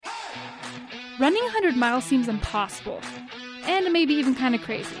Running 100 miles seems impossible, and maybe even kind of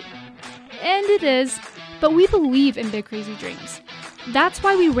crazy. And it is, but we believe in big crazy dreams. That's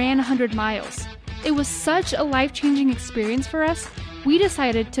why we ran 100 miles. It was such a life-changing experience for us, we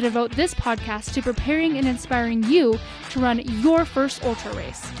decided to devote this podcast to preparing and inspiring you to run your first ultra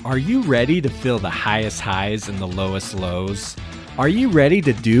race. Are you ready to feel the highest highs and the lowest lows? Are you ready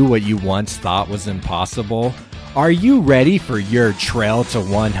to do what you once thought was impossible? Are you ready for your trail to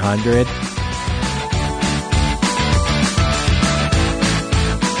 100?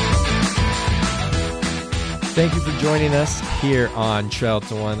 Thank you for joining us here on Trail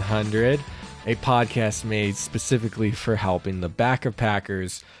to 100, a podcast made specifically for helping the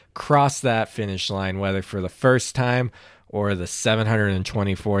backpackers cross that finish line, whether for the first time or the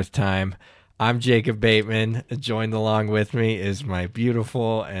 724th time. I'm Jacob Bateman. Joined along with me is my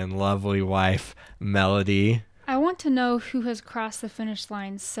beautiful and lovely wife, Melody. I want to know who has crossed the finish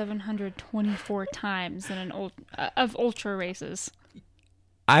line 724 times in of ultra races.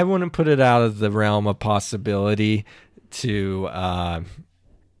 I wouldn't put it out of the realm of possibility to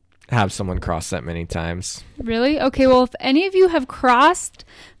have someone cross that many times. Really? Okay, well, if any of you have crossed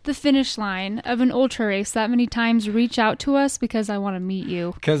the finish line of an ultra race that many times, reach out to us because I want to meet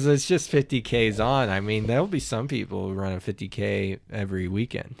you. Because it's just 50Ks on. I mean, there'll be some people who run a 50K every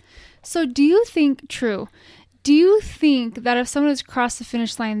weekend. So do you think that if someone has crossed the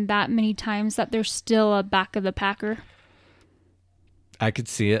finish line that many times that they're still a back of the packer? I could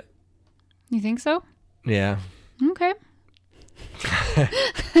see it. You think so? Yeah. Okay.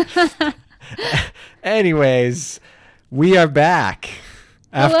 Anyways, we are back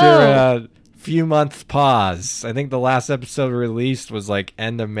after a few months pause. I think the last episode released was like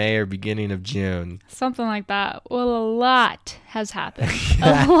end of May or beginning of June. Something like that. Well, a lot has happened.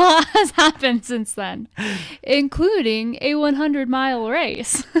 Yeah. A lot has happened since then, including a 100-mile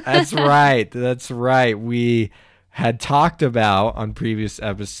race. That's right. That's right. We had talked about on previous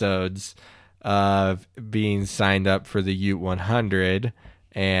episodes of being signed up for the Ute 100,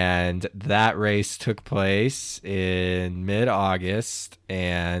 and that race took place in mid-August,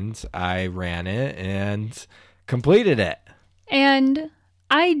 and I ran it and completed it. And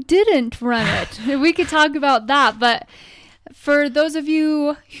I didn't run it. We could talk about that, but for those of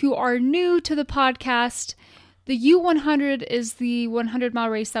you who are new to the podcast, the Ute 100 is the 100-mile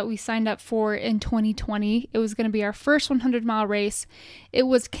race that we signed up for in 2020. It was going to be our first 100-mile race. It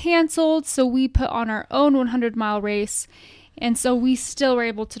was canceled, so we put on our own 100-mile race, and so we still were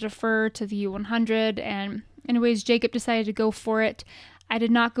able to defer to the Ute 100. And anyways, Jacob decided to go for it. I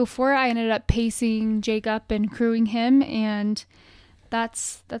did not go for it. I ended up pacing Jacob and crewing him, and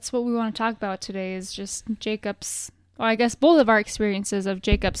that's what we want to talk about today is just Jacob's, well, I guess both of our experiences of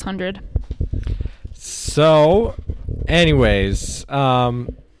Jacob's 100. So, anyways, I'll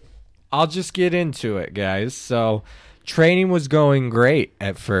just get into it, guys. So, training was going great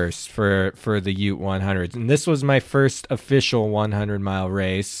at first for the Ute 100. And this was my first official 100-mile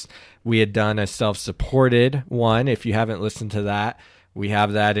race. We had done a self-supported one. If you haven't listened to that, we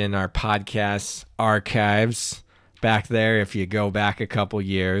have that in our podcast archives back there. If you go back a couple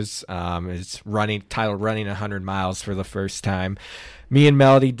years, it's titled Running 100 Miles for the First Time. Me and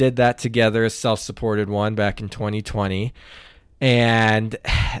Melody did that together, a self-supported one back in 2020. And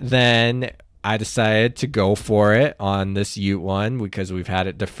then I decided to go for it on this Ute one because we've had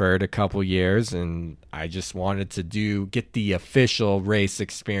it deferred a couple years, and I just wanted to get the official race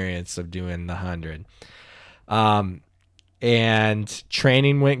experience of doing the 100. And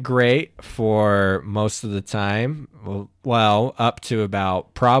training went great for most of the time. Well, up to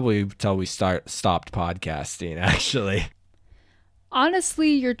about probably till we stopped podcasting, actually.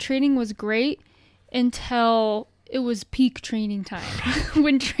 Honestly, your training was great until it was peak training time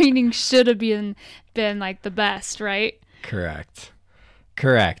when training should have been like the best, right? Correct.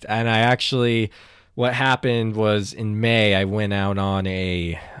 And I actually, what happened was in May, I went out on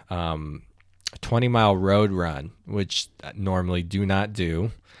a 20-mile road run, which I normally do not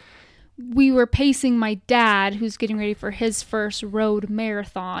do. We were pacing my dad, who's getting ready for his first road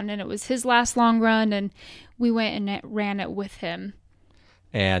marathon, and it was his last long run, and we went and ran it with him.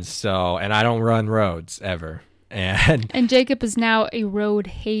 And I don't run roads ever. And Jacob is now a road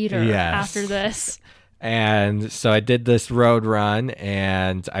hater. Yes. After this. And so I did this road run,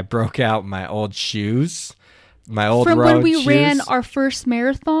 and I broke out my old shoes, my old road shoes. From when we ran our first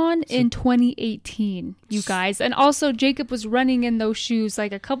marathon in 2018, you guys. And also Jacob was running in those shoes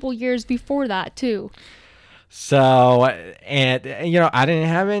like a couple years before that too. So, and I didn't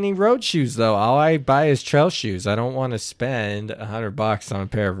have any road shoes though. All I buy is trail shoes. I don't want to spend $100 on a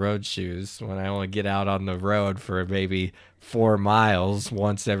pair of road shoes when I only get out on the road for maybe 4 miles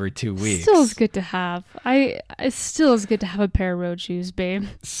once every 2 weeks. Still is good to have. It still is good to have a pair of road shoes, babe.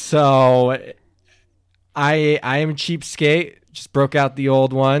 So I am a cheapskate. Just broke out the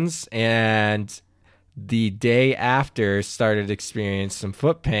old ones, and the day after started experiencing some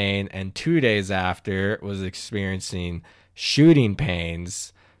foot pain, and 2 days after was experiencing shooting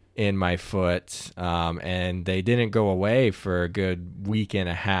pains in my foot, and they didn't go away for a good week and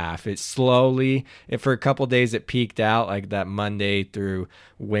a half. It slowly, for a couple days, it peaked out like that Monday through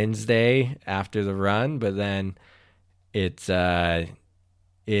Wednesday after the run, but then it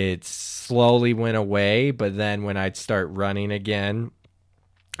slowly went away. But then when I'd start running again,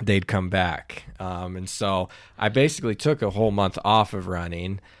 they'd come back. And so I basically took a whole month off of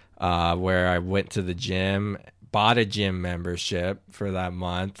running, where I went to the gym, bought a gym membership for that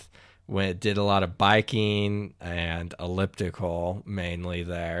month, did a lot of biking and elliptical mainly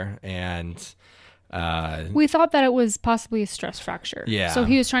there. And we thought that it was possibly a stress fracture. Yeah. So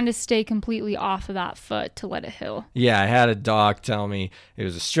he was trying to stay completely off of that foot to let it heal. Yeah, I had a doc tell me it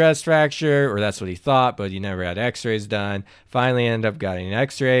was a stress fracture, or that's what he thought, but he never had x-rays done. Finally ended up getting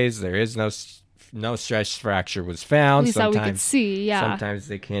x-rays. There is no stress fracture was found. At least that we could see, yeah. Sometimes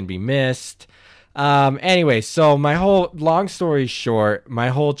they can be missed. Anyway, so long story short, my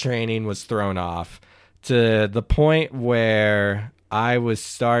whole training was thrown off to the point where I was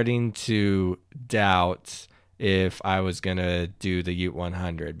starting to doubt if I was going to do the Ute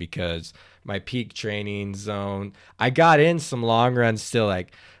 100, because my peak training zone, I got in some long runs still,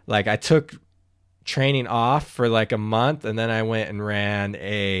 like I took training off for like a month, and then I went and ran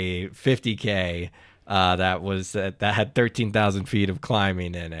a 50K that had 13,000 feet of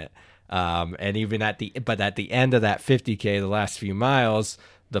climbing in it. And even at the end of that 50K, the last few miles,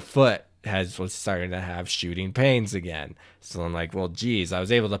 the foot was starting to have shooting pains again. So I'm like, well, geez, I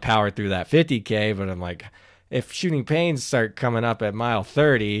was able to power through that 50K, but I'm like, if shooting pains start coming up at mile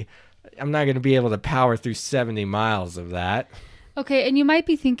 30, I'm not going to be able to power through 70 miles of that. Okay, and you might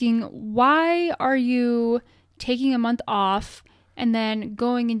be thinking, why are you taking a month off and then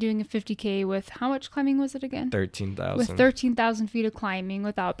going and doing a 50K with how much climbing was it again? 13,000. With 13,000 feet of climbing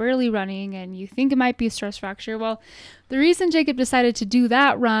without barely running, and you think it might be a stress fracture. Well, the reason Jacob decided to do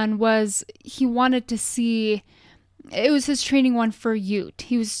that run was he wanted to see, it was his training one for Ute.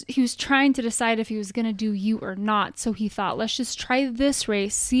 He was trying to decide if he was going to do Ute or not. So he thought, let's just try this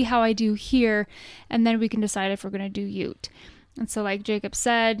race, see how I do here, and then we can decide if we're going to do Ute. And so like Jacob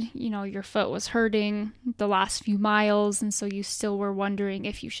said, your foot was hurting the last few miles, and so you still were wondering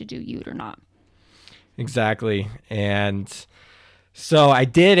if you should do Ute or not. Exactly. And so I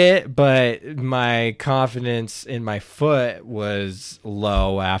did it, but my confidence in my foot was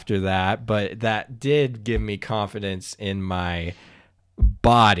low after that. But that did give me confidence in my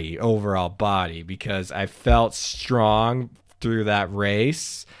overall body, because I felt strong through that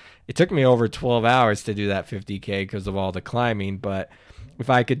race. It took me over 12 hours to do that 50K because of all the climbing, but if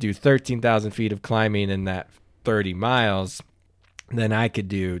I could do 13,000 feet of climbing in that 30 miles, then I could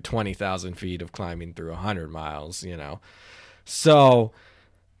do 20,000 feet of climbing through 100 miles, So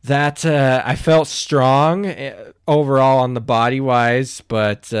that I felt strong overall on the body wise,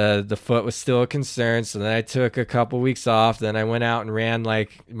 but the foot was still a concern. So then I took a couple weeks off. Then I went out and ran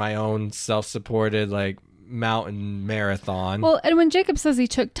like my own self-supported mountain marathon. Well, and when Jacob says he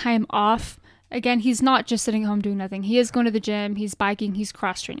took time off, again, he's not just sitting home doing nothing. He is going to the gym, he's biking, he's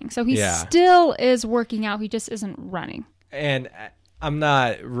cross training. So he still is working out. He just isn't running. And I'm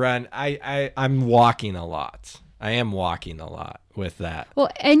not I'm walking a lot. I am walking a lot with that. Well,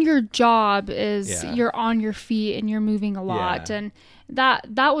 and your job is you're on your feet and you're moving a lot. Yeah. And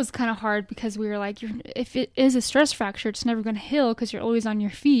that was kind of hard, because we were like, if it is a stress fracture, it's never going to heal because you're always on your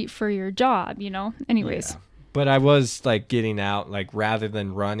feet for your job, Anyways. Yeah. But I was getting out, rather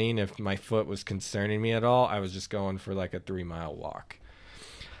than running, if my foot was concerning me at all, I was just going for a 3-mile walk.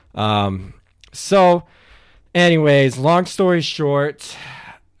 So anyways, long story short,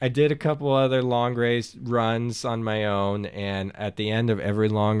 I did a couple other long race runs on my own, and at the end of every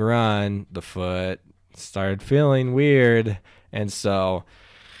long run, the foot started feeling weird, and so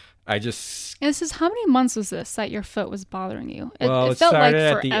I just... And this is, how many months was this that your foot was bothering you? It felt started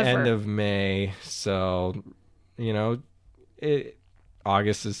at the end of May, so,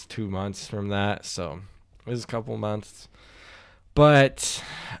 August is 2 months from that, so it was a couple months. But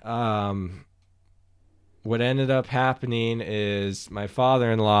what ended up happening is my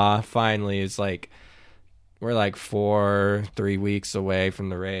father-in-law finally is we're 3 weeks away from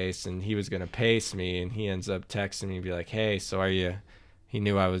the race, and he was going to pace me, and he ends up texting me and be like, hey, so he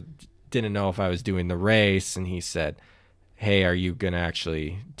knew didn't know if I was doing the race, and he said, hey, are you going to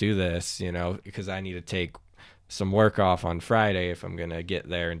actually do this? Because I need to take some work off on Friday if I'm going to get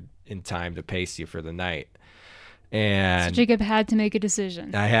there in time to pace you for the night. And so Jacob had to make a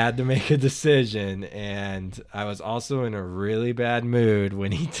decision. I had to make a decision, and I was also in a really bad mood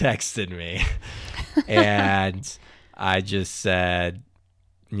when he texted me. And I just said,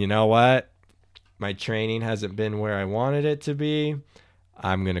 you know what? My training hasn't been where I wanted it to be.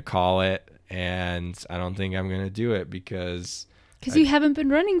 I'm going to call it, and I don't think I'm going to do it because you haven't been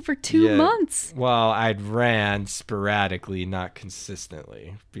running for 2 months. Well, I'd ran sporadically, not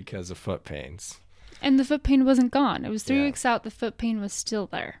consistently, because of foot pains. And the foot pain wasn't gone. It was 3 weeks out. The foot pain was still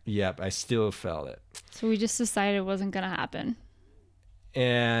there. Yep, I still felt it. So we just decided it wasn't going to happen.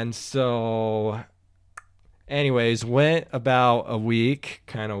 And so, anyways, went about a week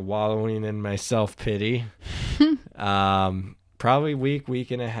kind of wallowing in my self-pity. Probably week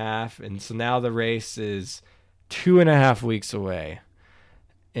and a half. And so now the race is 2.5 weeks away.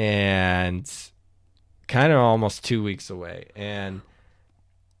 And kind of almost 2 weeks away. And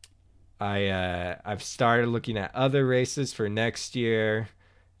I've started looking at other races for next year.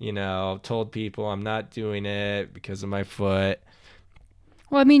 You know, told people I'm not doing it because of my foot.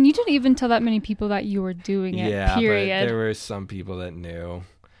 Well, I mean, you didn't even tell that many people that you were doing it, period. Yeah, but there were some people that knew.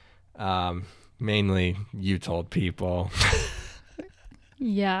 Mainly you told people.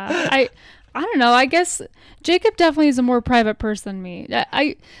 Yeah. I don't know. I guess Jacob definitely is a more private person than me.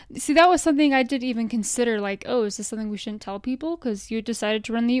 I see, that was something I didn't even consider, like, oh, is this something we shouldn't tell people? Because you decided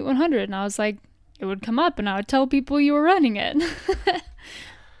to run the Ute 100. And I was like, it would come up and I would tell people you were running it.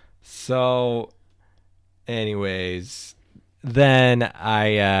 So, anyways, then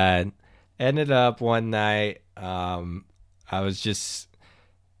I ended up one night. I was just,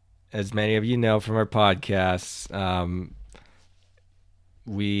 as many of you know from our podcasts,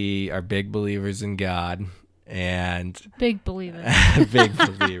 we are big believers in God, and big believers. Big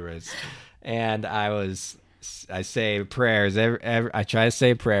believers. And I say prayers I try to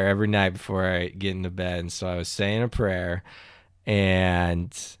say a prayer every night before I get into bed. And so I was saying a prayer,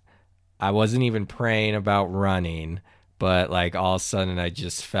 and I wasn't even praying about running, but like all of a sudden I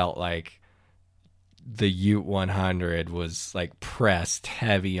just felt like the Ute 100 was like pressed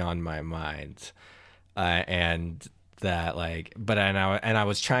heavy on my mind. And that like, but I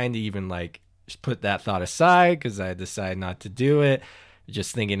was trying to even like put that thought aside because I decided not to do it.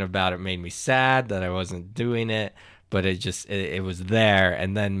 Just thinking about it made me sad that I wasn't doing it, but it was there.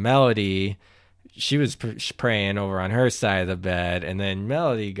 And then Melody, she was praying over on her side of the bed, and then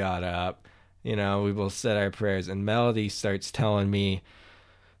Melody got up. You know, we both said our prayers, and Melody starts telling me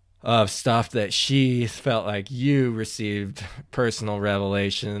of stuff that she felt like you received personal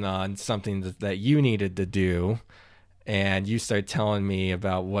revelation on something that you needed to do. And you start telling me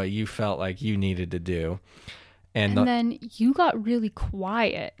about what you felt like you needed to do. And then you got really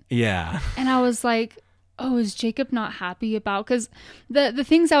quiet. Yeah. And I was like, oh, is Jacob not happy about? Because the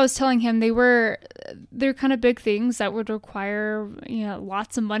things I was telling him, they're kind of big things that would require, you know,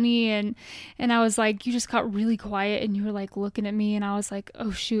 lots of money. And I was like, you just got really quiet and you were like looking at me, and I was like,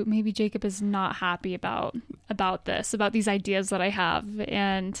 oh shoot, maybe Jacob is not happy about these ideas that I have.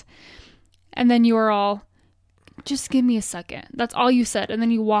 And then you were all, just give me a second. That's all you said. And then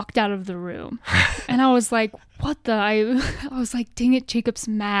you walked out of the room. And I was like, what the? I was like, dang it, Jacob's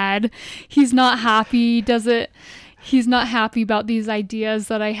mad. He's not happy. He's not happy about these ideas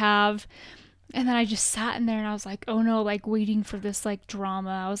that I have. And then I just sat in there and I was like, oh no, like waiting for this like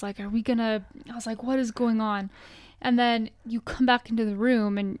drama. I was like, what is going on? And then you come back into the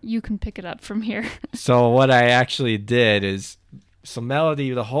room and you can pick it up from here. So what I actually did is, so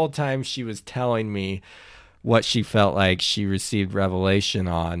Melody, the whole time she was telling me what she felt like she received revelation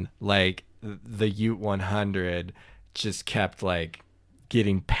on, like the Ute 100 just kept like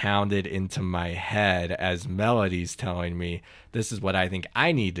getting pounded into my head as Melody's telling me, this is what I think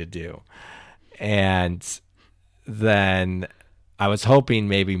I need to do. And then I was hoping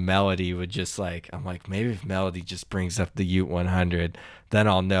maybe Melody would just like, I'm like, maybe if Melody just brings up the Ute 100, then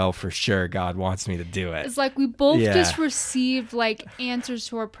I'll know for sure God wants me to do it. It's like we both just received like answers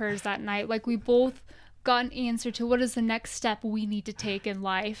to our prayers that night. Like we both got an answer to what is the next step we need to take in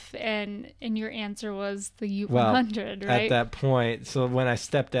life, and your answer was the Ute 100, right? At that point, so when I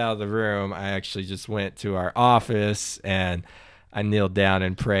stepped out of the room, I actually just went to our office and I kneeled down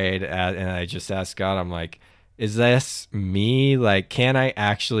and prayed, and I just asked God, I'm like, is this me? Like, can I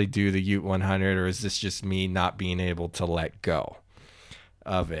actually do the Ute 100, or is this just me not being able to let go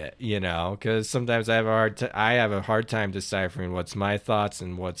of it? You know, because sometimes I have a hard time deciphering what's my thoughts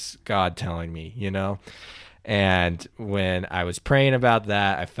and what's God telling me, you know. And when I was praying about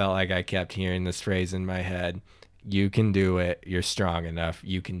that, I felt like I kept hearing this phrase in my head: you can do it, you're strong enough,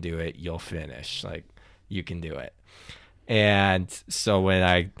 you can do it, you'll finish. Like, you can do it. And so when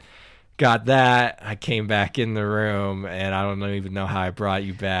I got that, I came back in the room, and I don't even know how I brought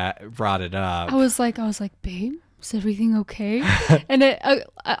it up. I was like, babe, is everything okay? And it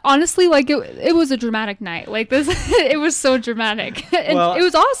honestly, like it was a dramatic night. Like this, it was so dramatic, and it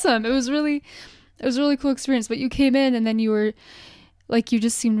was awesome. It was a really cool experience. But you came in, and then you were like, you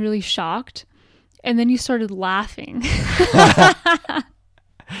just seemed really shocked, and then you started laughing.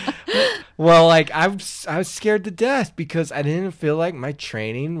 Well, like I was scared to death because I didn't feel like my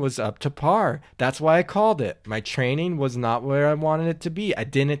training was up to par. That's why I called it. My training was not where I wanted it to be. I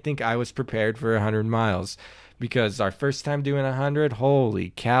didn't think I was prepared for 100 miles because our first time doing 100,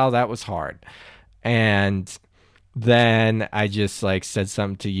 holy cow, that was hard. And then I just like said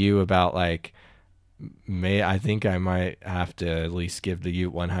something to you about like, I think I might have to at least give the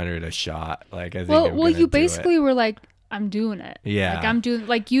Ute 100 a shot. Like I think you basically were like, I'm doing it. Yeah. Like I'm doing,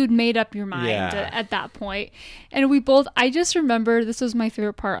 like you'd made up your mind at that point. And we both, I just remember, this was my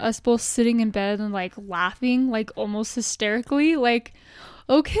favorite part, us both sitting in bed and like laughing, like almost hysterically, like,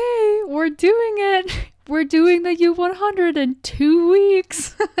 okay, we're doing it. We're doing the U100 in 2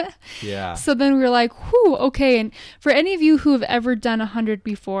 weeks. Yeah. So then we were like, whew, okay. And for any of you who have ever done 100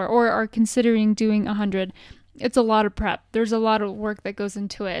 before or are considering doing 100, it's a lot of prep. There's a lot of work that goes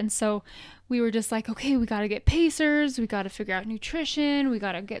into it. And so we were just like, okay, we got to get pacers. We got to figure out nutrition. We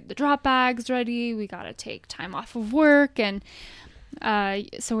got to get the drop bags ready. We got to take time off of work. And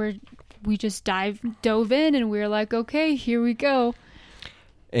so we just dove in and we were like, okay, here we go.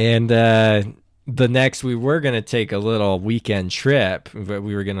 And the next, we were going to take a little weekend trip, but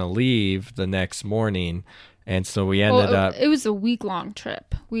we were going to leave the next morning. And so we ended up. It was a week-long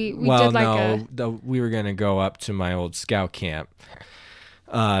trip. We were going to go up to my old scout camp.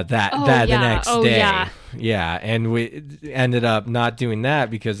 The next day. Yeah. And we ended up not doing that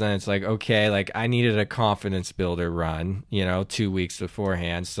because then it's like, okay, like I needed a confidence builder run, 2 weeks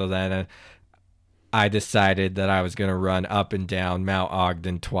beforehand. So then I decided that I was going to run up and down Mount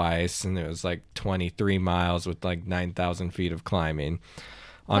Ogden twice. And it was like 23 miles with like 9,000 feet of climbing.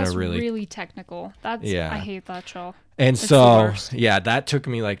 That's really technical. I hate that trail. And so, that took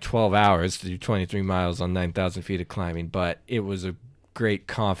me like 12 hours to do 23 miles on 9,000 feet of climbing, but it was a great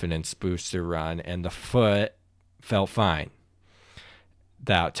confidence booster run, and the foot felt fine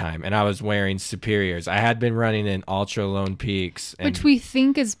that time. And I was wearing Superiors. I had been running in Ultra Lone Peaks, which we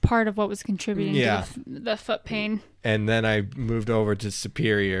think is part of what was contributing to the foot pain. And then I moved over to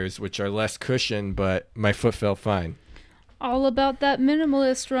Superiors, which are less cushion, but my foot felt fine. All about that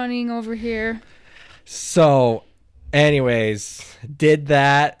minimalist running over here. So, anyways, did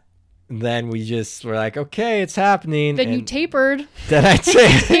that. Then we just were like, okay, it's happening. Then you tapered. Then I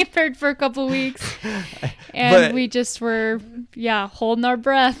tapered for a couple weeks. And we just were, holding our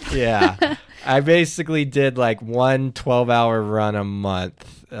breath. Yeah. I basically did like one 12-hour run a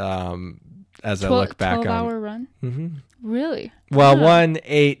month as I look back on. 12-hour run? Mm-hmm. Really? Well, yeah.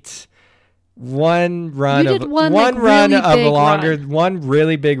 One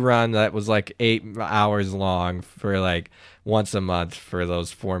really big run that was like 8 hours long for like once a month for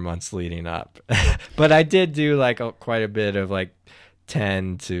those 4 months leading up. But I did do like quite a bit of like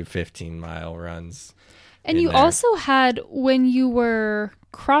 10 to 15 mile runs. And you also had, when you were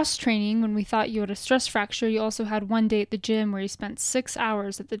cross training, when we thought you had a stress fracture, you also had one day at the gym where you spent 6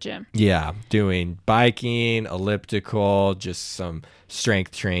 hours at the gym. Yeah, doing biking, elliptical, just some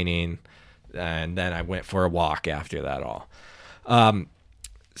strength training. And then I went for a walk after that all.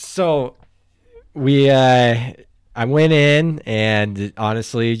 So I went in and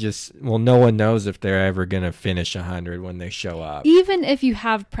honestly no one knows if they're ever going to finish 100 when they show up. Even if you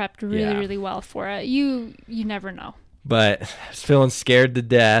have prepped really, really well for it, you never know. But I was feeling scared to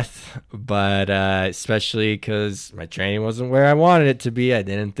death, but especially because my training wasn't where I wanted it to be. I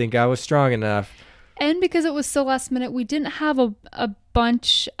didn't think I was strong enough. And because it was so last minute, we didn't have a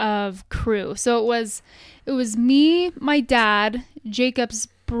bunch of crew. So it was me, my dad, Jacob's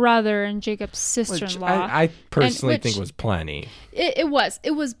brother, and Jacob's sister-in-law. Which I personally think was plenty. It was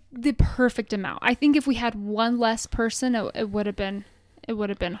the perfect amount. I think if we had one less person, it would have been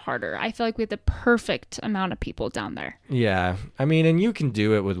harder. I feel like we had the perfect amount of people down there. Yeah. I mean, and you can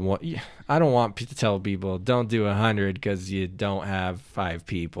do it with one. I don't want to tell people don't do 100 because you don't have 5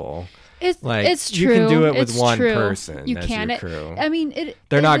 people. It's true. You can do it with one person. You as can. Your crew.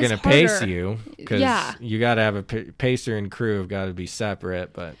 They're not going to pace you because you got to have a pacer and crew have got to be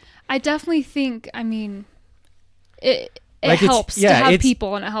separate. But I definitely think. It helps to have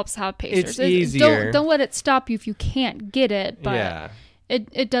people, and it helps to have pacers. It's easier. Don't let it stop you if you can't get it. But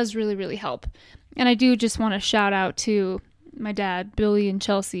it does really, really help. And I do just want to shout out to my dad, Billy and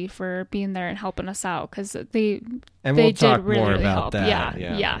Chelsea, for being there and helping us out, because And they we'll talk did really, more really about help. that.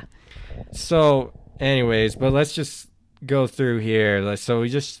 Yeah. So, anyways, but let's just go through here. So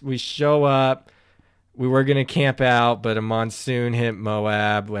we show up. We were gonna camp out, but a monsoon hit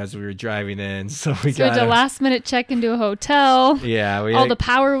Moab as we were driving in, so we So we got had to last minute check into a hotel. Yeah, All the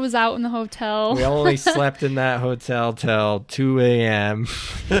power was out in the hotel. we only slept in that hotel till 2 a.m.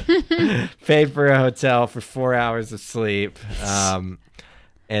 Paid for a hotel for 4 hours of sleep. And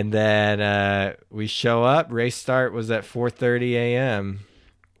then we show up. Race start was at 4:30 a.m.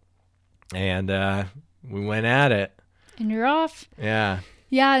 And we went at it. And you're off. Yeah.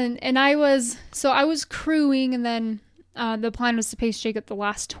 Yeah, and I was crewing, and then the plan was to pace Jake at the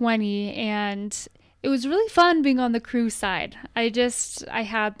last 20, and it was really fun being on the crew side. I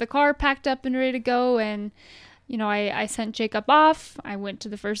had the car packed up and ready to go, and I sent Jacob off. I went to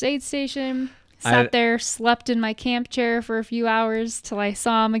the first aid station, sat there, slept in my camp chair for a few hours till I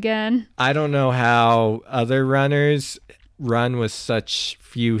saw him again. I don't know how other runners run with such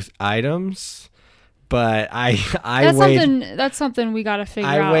few items. But that's something we gotta figure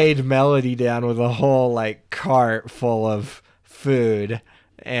out. I weighed Melody down with a whole cart full of food,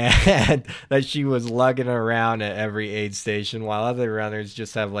 and that she was lugging around at every aid station, while other runners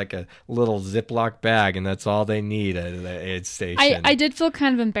just have a little Ziploc bag, and that's all they need at the aid station. I did feel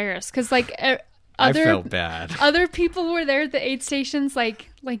kind of embarrassed because I felt bad. Other people were there at the aid stations,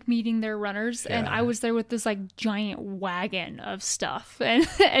 meeting their runners, and I was there with this giant wagon of stuff, and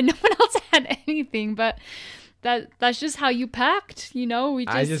no one else had anything. But that's just how you packed, you didn't know what you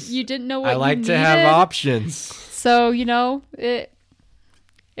needed. I like to have options. So it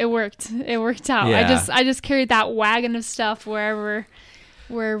worked. It worked out. Yeah. I just carried that wagon of stuff wherever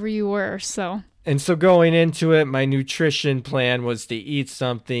you were. So. And so going into it, my nutrition plan was to eat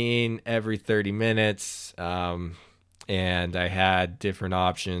something every 30 minutes. And I had different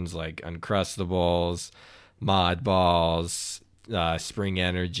options like Uncrustables, Mod Balls, Spring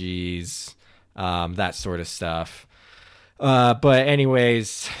Energies, that sort of stuff. But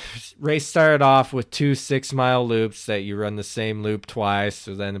anyways, race started off with 2 6-mile loops that you run the same loop twice.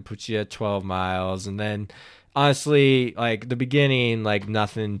 So then it puts you at 12 miles. And then honestly, the beginning,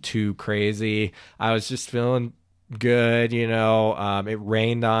 nothing too crazy. I was just feeling good, it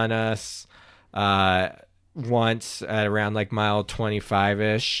rained on us once at around mile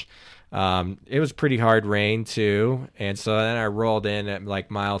 25-ish. It was pretty hard rain too. And so then I rolled in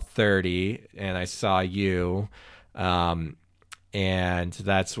at mile 30 and I saw you. And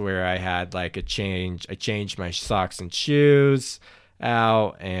that's where I had a change. I changed my socks and shoes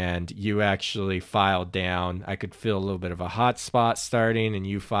out, and you actually filed down. I could feel a little bit of a hot spot starting, and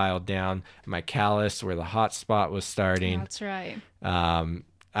you filed down my callus where the hot spot was starting. That's right.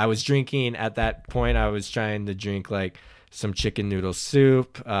 I was drinking at that point. I was trying to drink some chicken noodle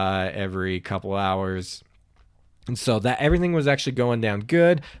soup every couple hours. And so that everything was actually going down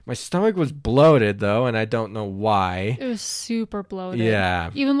good. My stomach was bloated though, and I don't know why. It was super bloated.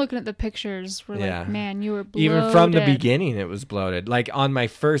 Yeah. Even looking at the pictures, we're man, you were bloated. Even from the beginning, it was bloated. On my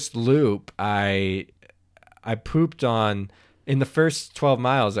first loop, I pooped in the first 12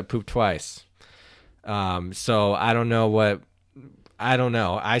 miles, I pooped twice. So I don't know.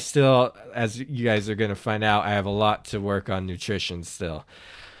 I still, as you guys are going to find out, I have a lot to work on nutrition still.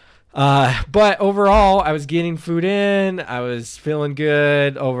 But overall, I was getting food in. I was feeling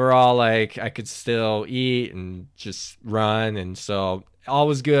good. Overall, I could still eat and just run. And so all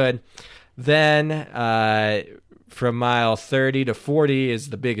was good. Then, from mile 30 to 40 is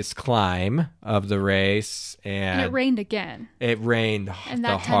the biggest climb of the race. And it rained again. It rained and the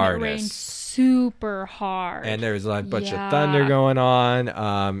that time hardest. It rained super hard. And there was a bunch of thunder going on.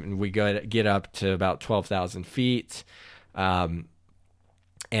 And we get up to about 12,000 feet.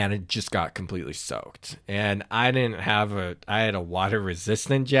 And it just got completely soaked. And I had a water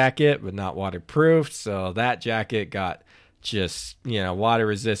resistant jacket, but not waterproof. So that jacket got just, water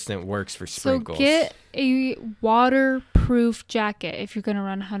resistant, works for sprinkles. So get a waterproof jacket if you're going to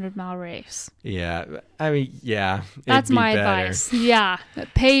run a 100-mile race. Yeah. I mean, yeah. That's my advice. Yeah.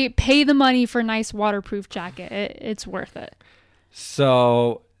 Pay the money for a nice waterproof jacket. It's worth it.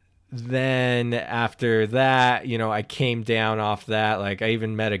 So then after that, I came down off that. I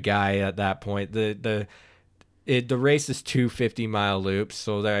even met a guy at that point. The race is 2 50-mile loops.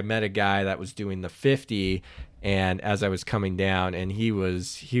 So I met a guy that was doing the 50, and as I was coming down, and he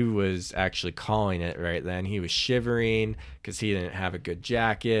was actually calling it right then. He was shivering because he didn't have a good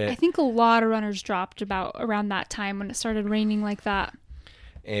jacket. I think a lot of runners dropped about around that time when it started raining like that.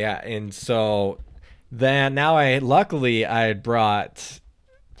 Yeah, and so then luckily I had brought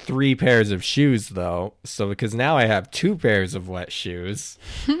 3 pairs of shoes though. So because now I have 2 pairs of wet shoes.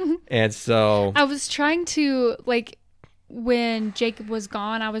 And so I was trying to, like, when Jacob was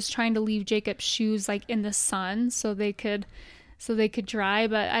gone, I was trying to leave Jacob's shoes like in the sun so they could dry,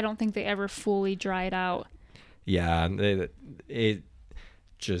 but I don't think they ever fully dried out. yeah, it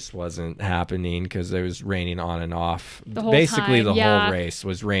just wasn't happening because it was raining on and off. Basically, the whole race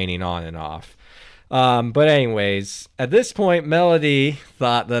was raining on and off. But anyways, at this point, Melody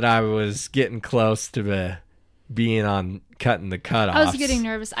thought that I was getting close to being on cutting the cutoffs. I was getting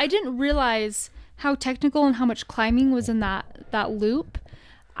nervous. I didn't realize how technical and how much climbing was in that loop.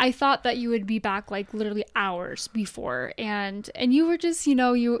 I thought that you would be back like literally hours before, and you were just, you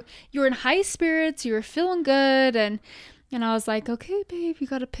were in high spirits, you were feeling good, and I was like, okay, babe, you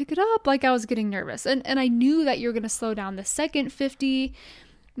got to pick it up. Like, I was getting nervous, and I knew that you were going to slow down the second 50,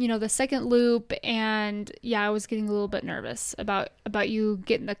 the second loop, and yeah, I was getting a little bit nervous about you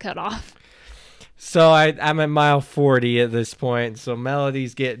getting the cutoff. So I'm at mile 40 at this point, so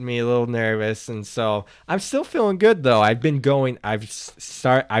Melody's getting me a little nervous, and so I'm still feeling good though. I've been going. I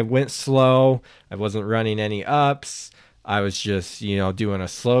went slow. I wasn't running any ups. I was just doing a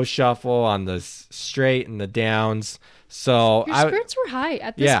slow shuffle on the straight and the downs. So your spirits were high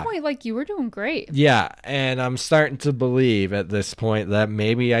at this point. Like, you were doing great. Yeah, and I'm starting to believe at this point that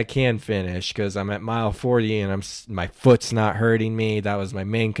maybe I can finish because I'm at mile 40 and my foot's not hurting me. That was my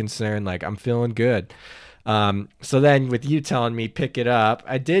main concern. Like, I'm feeling good. So then with you telling me pick it up,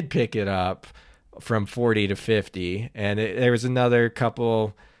 I did pick it up from 40 to 50, and there was another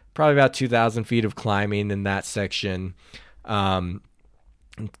couple, probably about 2,000 feet of climbing in that section.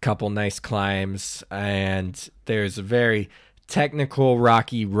 Couple nice climbs, and there's a very technical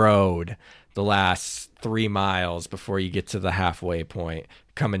rocky road the last 3 miles before you get to the halfway point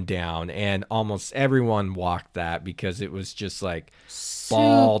coming down, and almost everyone walked that because it was just like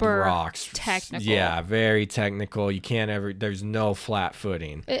bald rocks. Technical. Yeah, very technical. You can't ever, there's no flat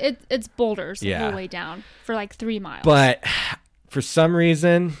footing. It's boulders the whole way down for like 3 miles. But for some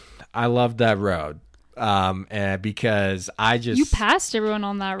reason, I loved that road. And because you passed everyone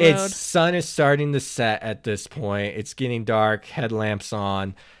on that road. Sun is starting to set at this point. It's getting dark, headlamps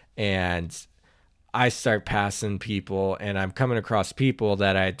on, and I start passing people, and I'm coming across people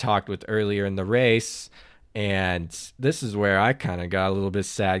that I had talked with earlier in the race. And this is where I kind of got a little bit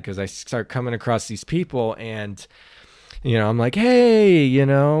sad because I start coming across these people, and I'm like, hey,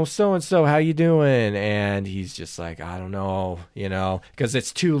 so-and-so, how you doing? And he's just like, I don't know, because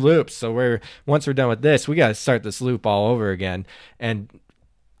it's 2 loops. So once we're done with this, we got to start this loop all over again. And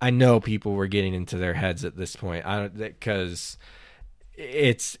I know people were getting into their heads at this point because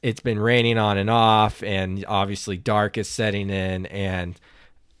it's been raining on and off, and obviously dark is setting in, and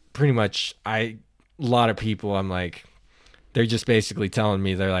pretty much a lot of people, I'm like, they're just basically telling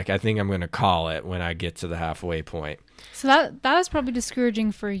me, they're like, I think I'm going to call it when I get to the halfway point. So that was probably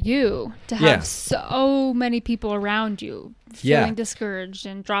discouraging for you to have so many people around you feeling discouraged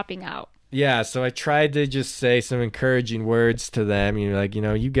and dropping out. Yeah, so I tried to just say some encouraging words to them.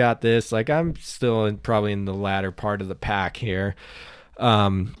 You got this. Like, I'm still probably in the latter part of the pack here,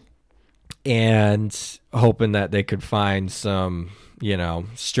 and hoping that they could find some,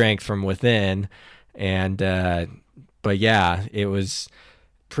 strength from within. And but yeah, it was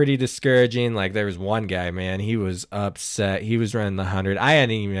pretty discouraging. Like, there was one guy, man, he was upset. He was running the 100. I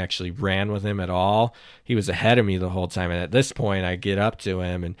hadn't even actually ran with him at all. He was ahead of me the whole time, and at this point I get up to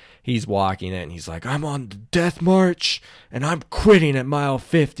him and he's walking it, and he's like, I'm on the death march and I'm quitting at mile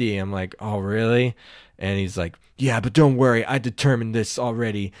 50. I'm like, oh really? And he's like, yeah, but don't worry, I determined this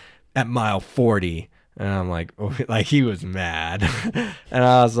already at mile 40. And I'm like, oh, like, he was mad. And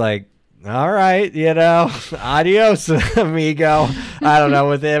I was like, all right, adios, amigo. I don't know,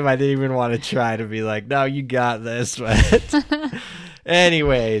 with him, I didn't even want to try to be like, no, you got this. But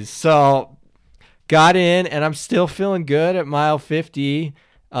anyways, so got in, and I'm still feeling good at mile 50.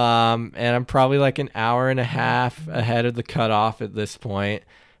 And I'm probably like an hour and a half ahead of the cutoff at this point,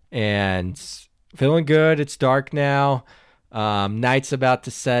 and feeling good. It's dark now. Night's about to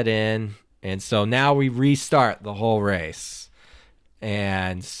set in, and so now we restart the whole race.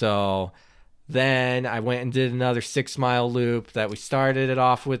 And so then I went and did another 6-mile loop that we started it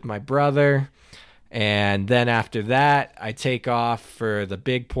off with my brother. And then after that, I take off for the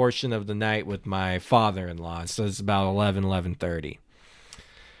big portion of the night with my father-in-law. So it's about 11:30.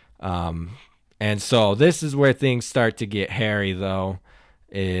 And so this is where things start to get hairy, though,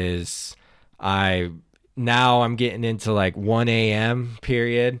 is I'm getting into like 1 a.m.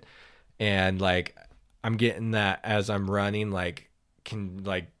 period. And like, I'm getting that as I'm running,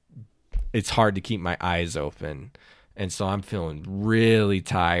 it's hard to keep my eyes open. And so I'm feeling really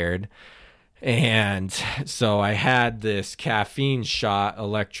tired. And so I had this caffeine shot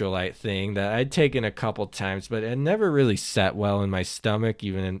electrolyte thing that I'd taken a couple times, but it never really set well in my stomach,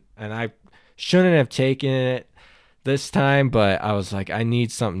 and I shouldn't have taken it this time, but I was like, I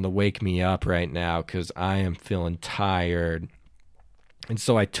need something to wake me up right now because I am feeling tired. And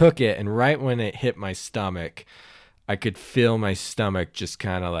so I took it, and right when it hit my stomach, I could feel my stomach just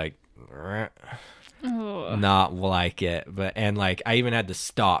kind of like not like it, and like I even had to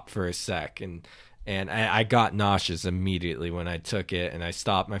stop for a sec, and I got nauseous immediately when I took it, and I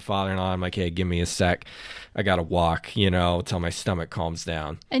stopped my father-in-law. I'm like, hey, give me a sec, I gotta walk, till my stomach calms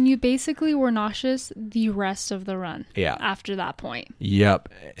down. And you basically were nauseous the rest of the run. Yeah. After that point. Yep.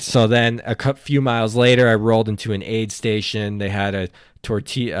 So then a few miles later, I rolled into an aid station. They had a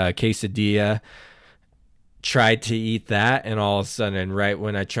tortilla quesadilla. Tried to eat that, and all of a sudden, right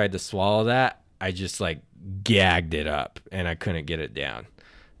when I tried to swallow that, I just like gagged it up and I couldn't get it down.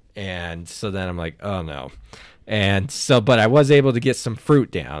 And so then I'm like, oh no. And so, but I was able to get some fruit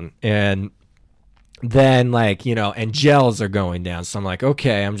down, and then and gels are going down. So I'm like,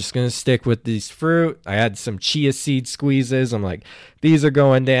 okay, I'm just going to stick with these fruit. I had some chia seed squeezes. I'm like, these are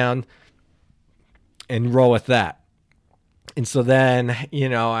going down, and roll with that. And so then,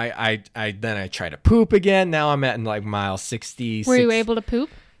 I try to poop again. Now I'm at like mile 60. Were you able to poop?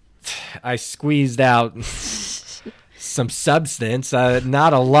 I squeezed out some substance,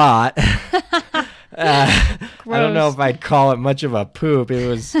 not a lot. I don't know if I'd call it much of a poop. It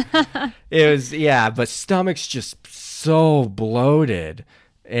was, yeah, but stomach's just so bloated.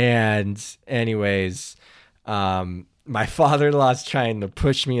 And anyways, my father-in-law's trying to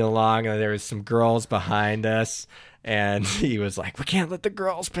push me along, and there was some girls behind us. And he was like, we can't let the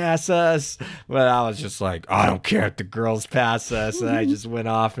girls pass us. But I was just like, I don't care if the girls pass us. And I just went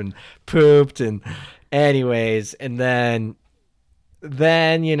off and pooped. And anyways, and then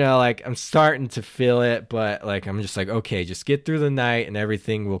I'm starting to feel it. But I'm just like, okay, just get through the night and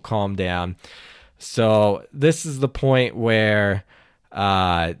everything will calm down. So this is the point where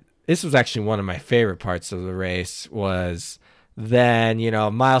this was actually one of my favorite parts of the race was – then,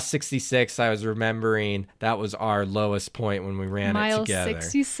 mile 66, I was remembering that was our lowest point when we ran it together. Mile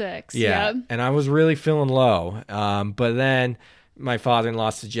 66, yeah. Yep. And I was really feeling low. But then my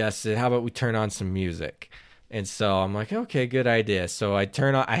father-in-law suggested, how about we turn on some music? And so I'm like, okay, good idea. So I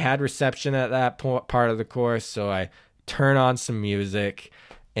had reception at that part of the course. So I turn on some music,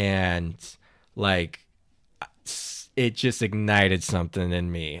 and it just ignited something in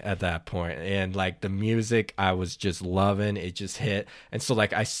me at that point. And the music I was just loving, it just hit. And so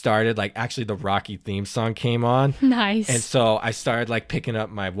I started actually the Rocky theme song came on. Nice. And so I started picking up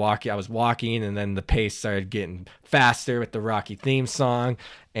my walking. I was walking, and then the pace started getting faster with the Rocky theme song.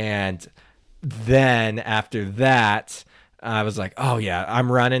 And then after that, I was like, oh yeah, I'm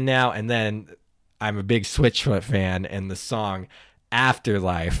running now. And then I'm a big Switchfoot fan, and the song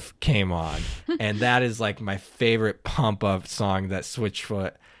Afterlife came on, and that is my favorite pump up song that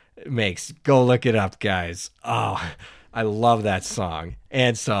Switchfoot makes. Go look it up, guys. Oh, I love that song.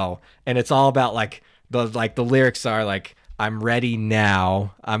 And it's all about the lyrics are I'm ready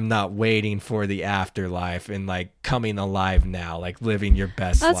now, I'm not waiting for the afterlife, and coming alive now, living your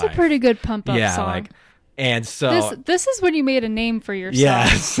best life. That's a pretty good pump up song. And so this is when you made a name for yourself.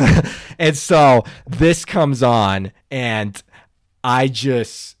 Yes. And so this comes on, and I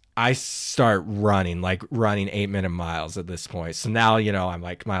start running 8-minute miles at this point. So now, I'm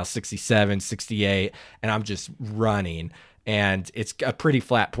mile 67, 68, and I'm just running, and it's a pretty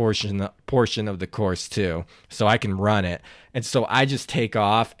flat portion of the course too. So I can run it. And so I just take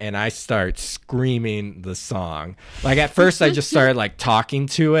off, and I start screaming the song. At first I just started talking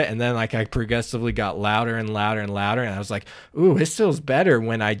to it, and then I progressively got louder and louder and louder. And I was like, ooh, this feels better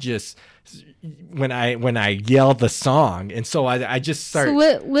when I yell the song. And so I just started.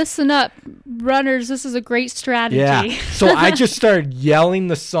 So listen up, runners. This is a great strategy. Yeah. So I just started yelling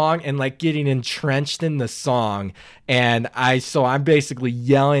the song and getting entrenched in the song. And I'm basically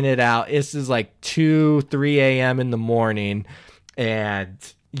yelling it out. This is 2, 3 a.m. in the morning, and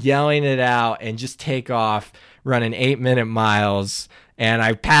yelling it out, and just take off running 8-minute miles. And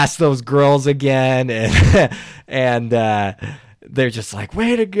I pass those girls again, and they're just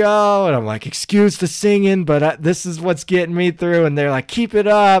way to go. And I'm like, excuse the singing, but this is what's getting me through. And they're like, keep it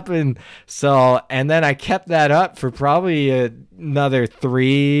up. And then I kept that up for probably another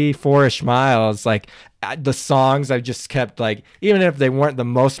 3-4-ish miles. The songs I just kept even if they weren't the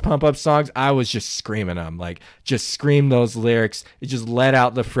most pump up songs, I was just screaming them, just scream those lyrics. It just let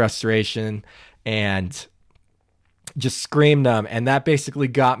out the frustration. And just screamed them, and that basically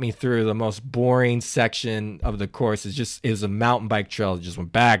got me through the most boring section of the course. It was a mountain bike trail that just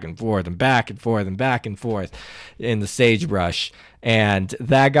went back and forth and back and forth and back and forth in the sagebrush, and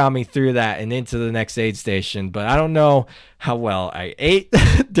that got me through that and into the next aid station. But I don't know how well I ate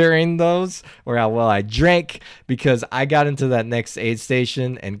during those or how well I drank, because I got into that next aid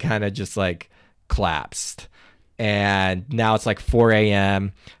station and kind of just like collapsed. And now it's like 4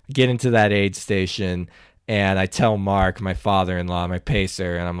 a.m. Get into that aid station, and I tell Mark, my father-in-law, my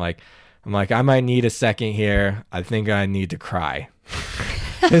pacer, and I'm like, I might need a second here. I think I need to cry.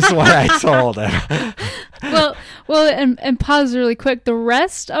 Is what I told him. Well, and pause really quick. The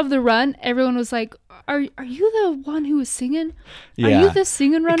rest of the run, everyone was like, Are you the one who was singing? Yeah. Are you the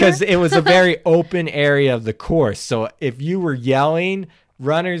singing runner? Because it was a very open area of the course. So if you were yelling,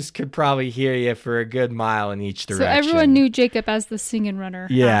 runners could probably hear you for a good mile in each direction. So everyone knew Jacob as the singing runner.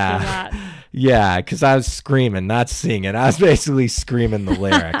 Yeah. After that. Yeah, because I was screaming, not singing. I was basically screaming the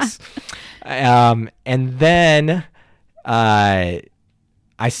lyrics. And then I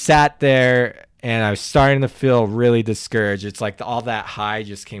sat there and I was starting to feel really discouraged. It's like all that high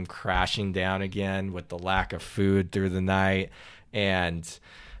just came crashing down again with the lack of food through the night. And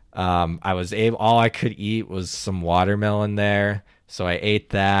all I could eat was some watermelon there. So I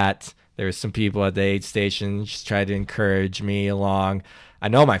ate that. There were some people at the aid station just tried to encourage me along. I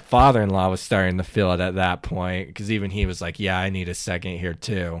know my father-in-law was starting to feel it at that point, because even he was like, yeah, I need a second here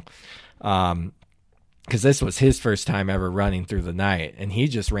too. Because this was his first time ever running through the night, and he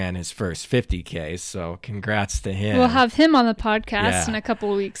just ran his first 50K, so congrats to him. We'll have him on the podcast in a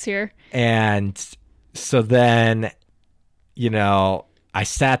couple of weeks here. And so then, I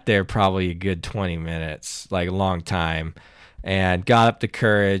sat there probably a good 20 minutes, like a long time, and got up the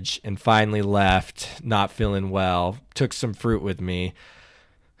courage and finally left, not feeling well. Took some fruit with me,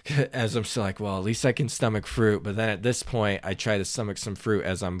 as I'm still like, well, at least I can stomach fruit. But then at this point, I try to stomach some fruit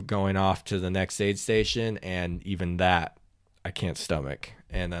as I'm going off to the next aid station, and even that I can't stomach.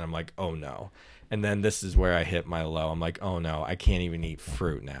 And then I'm like, oh no. And then this is where I hit my low. I'm like, oh no, I can't even eat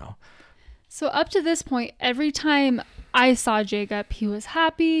fruit now. So up to this point, every time I saw Jacob, he was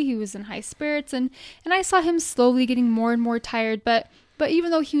happy, he was in high spirits, and I saw him slowly getting more and more tired. But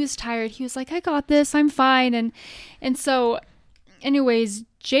even though he was tired, he was like, I got this, I'm fine. And so anyways,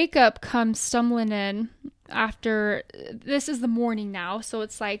 Jacob comes stumbling in after, this is the morning now, so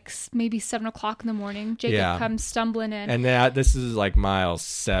it's like maybe 7 o'clock in the morning. Jacob comes stumbling in. And this is like mile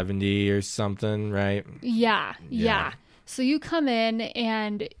 70 or something, right? Yeah. So you come in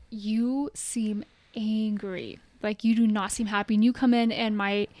and you seem angry. Like, you do not seem happy. And you come in and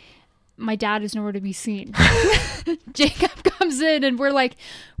my dad is nowhere to be seen. Jacob comes in and we're like,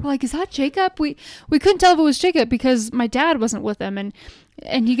 is that Jacob? We couldn't tell if it was Jacob because my dad wasn't with him.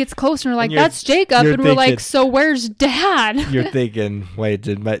 And he gets closer and we're like, that's Jacob. And we're like, so where's Dad? You're thinking, wait,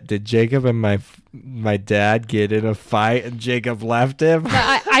 did Jacob and my dad get in a fight and Jacob left him?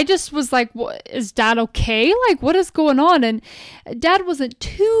 I just was like, is Dad okay? Like, what is going on? And Dad wasn't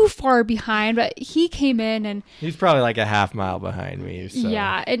too far behind, but he came in and he's probably like a half mile behind me. So.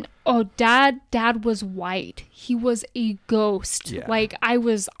 Yeah. And Dad was white. He was a ghost. Yeah. Like, I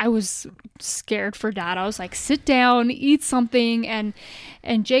was scared for Dad. I was like, sit down, eat something. And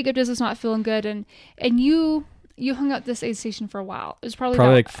Jacob just was not feeling good. And you hung out at this aid station for a while. It was probably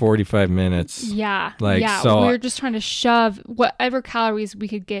like 45 minutes. Yeah. So we were just trying to shove whatever calories we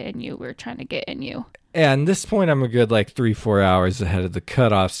could get in you. We were trying to get in you. And at this point, I'm a good like 3-4 hours ahead of the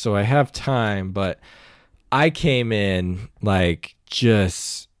cutoff, so I have time. But I came in like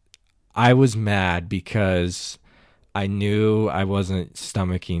I was mad because I knew I wasn't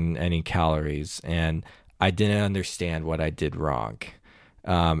stomaching any calories, and I didn't understand what I did wrong.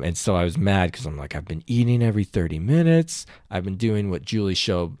 And so I was mad because I'm like, I've been eating every 30 minutes. I've been doing what Julie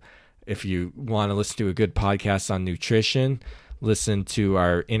Shobe, if you want to listen to a good podcast on nutrition, listen to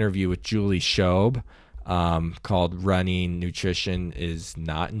our interview with Julie Shobe called Running Nutrition is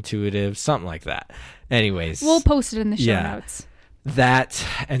Not Intuitive, something like that. Anyways. We'll post it in the show notes. That,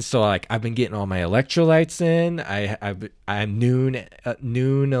 and so like I've been getting all my electrolytes in. I'm noon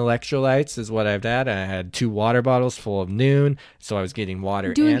electrolytes is what I've had. I had 2 water bottles full of noon, so I was getting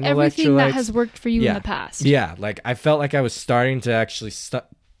water doing and everything electrolytes. That has worked for you in the past. Yeah, like I felt like I was starting to actually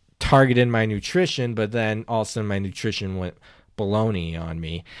target in my nutrition, but then all of a sudden my nutrition went baloney on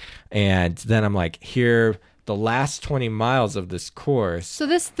me, and then I'm like, here. The last 20 miles of this course. So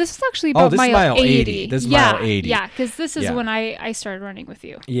this is actually about mile 80. This is mile 80. Yeah, because this is when I started running with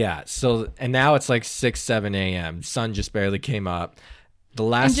you. Yeah. So, and now it's like 6, 7 a.m. Sun just barely came up.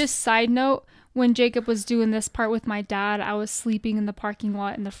 And just side note, when Jacob was doing this part with my dad, I was sleeping in the parking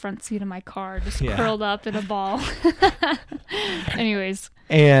lot in the front seat of my car, just curled up in a ball. Anyways.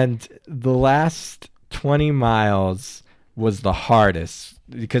 And the last 20 miles was the hardest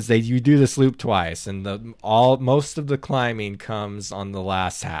because you do this loop twice, and most of the climbing comes on the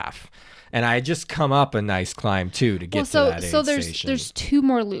last half. And I just come up a nice climb too to get to that aid station. There's 2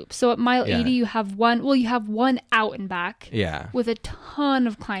 more loops. So at mile 80 you have one. Well, you have one out and back. Yeah. With a ton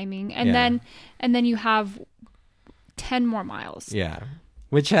of climbing, and then you have 10 more miles. Yeah.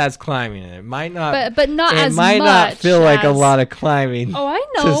 Which has climbing in it. It might not, but not as much. It might not feel like a lot of climbing. Oh, I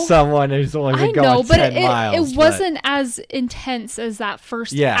know. To someone who's only been going 10 miles. It wasn't as intense as that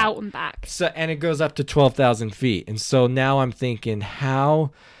first out and back. So, and it goes up to 12,000 feet. And so now I'm thinking,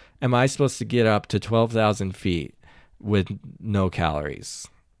 how am I supposed to get up to 12,000 feet with no calories?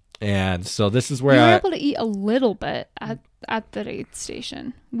 And so this is where we were able to eat a little bit at the aid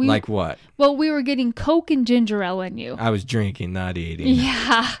station. Like what? Well, we were getting Coke and ginger ale in you. I was drinking, not eating.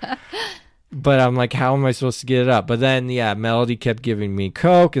 Yeah. But I'm like, how am I supposed to get it up? But then, Melody kept giving me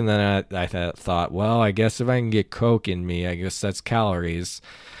Coke, and then I thought, well, I guess if I can get Coke in me, I guess that's calories.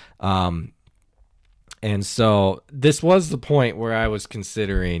 And so this was the point where I was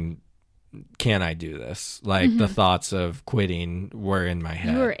considering, can I do this? Like the thoughts of quitting were in my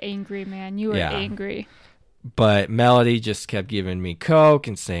head. You were angry, man. You were angry. But Melody just kept giving me Coke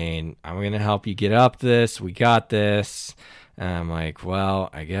and saying, I'm going to help you get up this. We got this. And I'm like,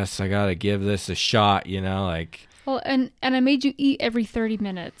 well, I guess I got to give this a shot, like. Well, and I made you eat every 30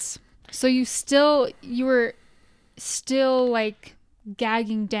 minutes. So you were still like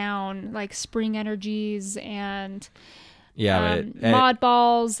gagging down like Spring Energies and mod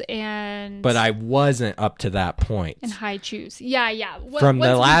balls but I wasn't up to that point. And high chews. Yeah. From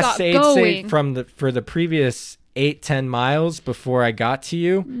the last for the previous 8-10 miles before I got to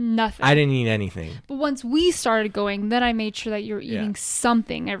you, nothing. I didn't eat anything. But once we started going, then I made sure that you were eating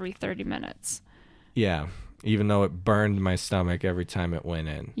something every 30 minutes. Yeah, even though it burned my stomach every time it went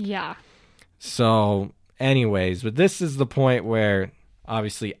in. Yeah. So, anyways, but this is the point where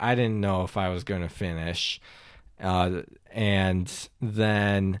obviously I didn't know if I was going to finish. And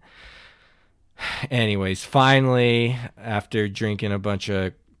then, anyways, finally, after drinking a bunch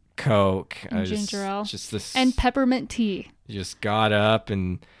of Coke, and ginger ale, just this, and peppermint tea, just got up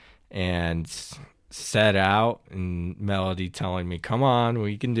and set out, and Melody telling me, "Come on,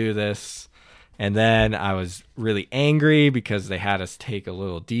 we can do this." And then I was really angry because they had us take a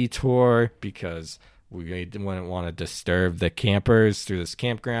little detour because we didn't want to disturb the campers through this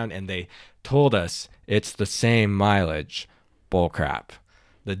campground, and they told us it's the same mileage. Bullcrap.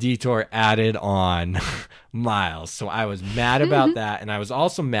 The detour added on miles. So I was mad about that. And I was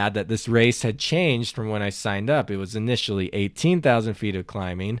also mad that this race had changed from when I signed up. It was initially 18,000 feet of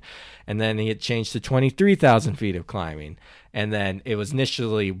climbing, and then it changed to 23,000 feet of climbing. And then it was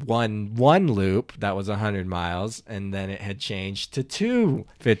initially one loop that was 100 miles, and then it had changed to 2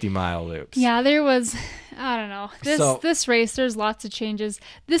 50-mile loops. Yeah, there was, I don't know. This race, there's lots of changes.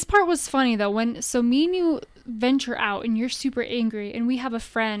 This part was funny though. Me and you venture out, and you're super angry, and we have a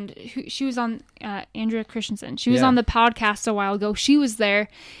friend who she was on, Andrea Christensen. She was on the podcast a while ago. She was there,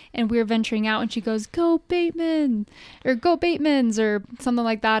 and we were venturing out, and she goes, "Go Bateman," or "Go Batemans," or something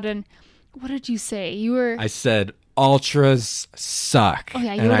like that. And what did you say? I said, ultras suck. Oh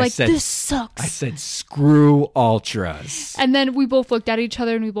yeah, you were like, this sucks. I said, screw ultras. And then we both looked at each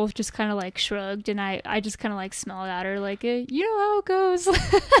other, and we both just kind of like shrugged, and I just kind of like smiled at her like, you know how it goes.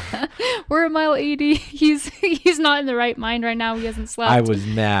 We're at mile 80. He's not in the right mind right now. He hasn't slept. I was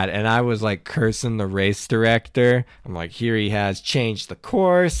mad, and I was like cursing the race director. I'm like, here he has changed the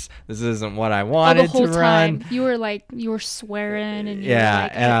course. This isn't what I wanted to run. Time, you were swearing, and you were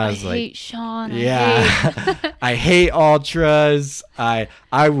like, and I was like, hate Sean. I hate ultras. I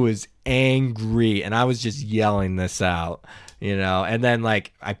was angry, and I was just yelling this out, and then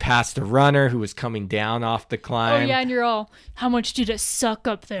like I passed a runner who was coming down off the climb. Oh yeah, and you're all, how much did it suck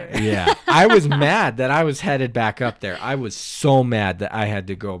up there? Yeah, I was mad that I was headed back up there. I was so mad that I had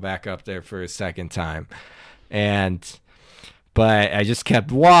to go back up there for a second time, but I just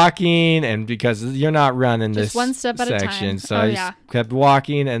kept walking, and because you're not running just this one step at section, a time. So I just kept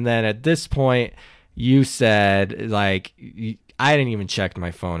walking, and then at this point, you said, like, I didn't even check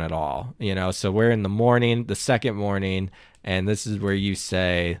my phone at all, so we're in the morning, the second morning, and this is where you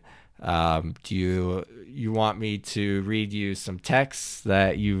say, do you want me to read you some texts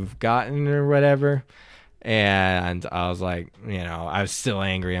that you've gotten or whatever? And I was like, I was still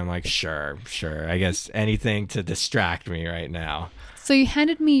angry. I'm like, sure. I guess anything to distract me right now. So you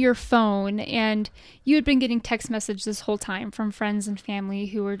handed me your phone, and you had been getting text messages this whole time from friends and family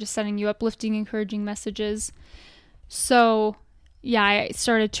who were just sending you uplifting, encouraging messages. So, yeah, I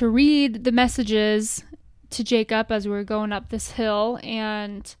started to read the messages to Jacob as we were going up this hill,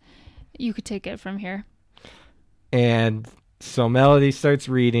 and you could take it from here. And so Melody starts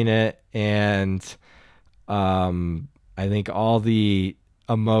reading it, and I think all the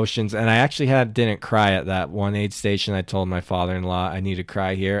emotions, and I actually didn't cry at that one aid station. I told my father-in-law I need to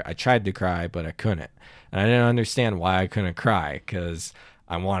cry here. I tried to cry, but I couldn't. And I didn't understand why I couldn't cry, because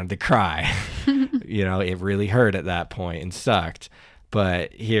I wanted to cry. It really hurt at that point and sucked.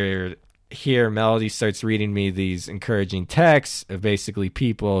 But here Melody starts reading me these encouraging texts of basically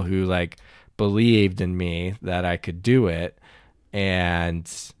people who like believed in me that I could do it. And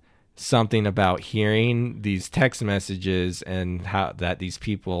something about hearing these text messages and how that these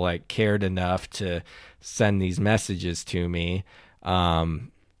people like cared enough to send these messages to me, and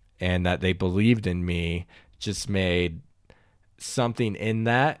that they believed in me, just made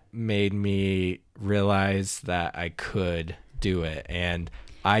me realize that I could do it. And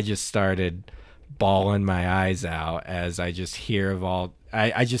I just started bawling my eyes out as I just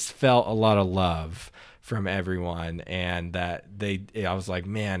I just felt a lot of love from everyone, and that I was like,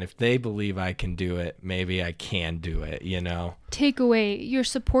 man, if they believe I can do it, maybe I can do it, Takeaway, your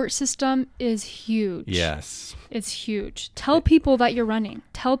support system is huge. Yes. It's huge. Tell people that you're running.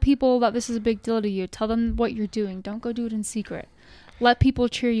 Tell people that this is a big deal to you. Tell them what you're doing. Don't go do it in secret. Let people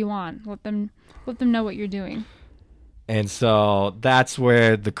cheer you on. Let them know what you're doing. And so that's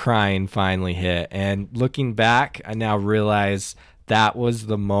where the crying finally hit. And looking back, I now realize that was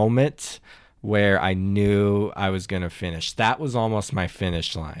the moment where I knew I was going to finish. That was almost my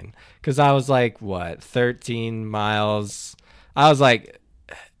finish line. Because I was like, 13 miles? I was like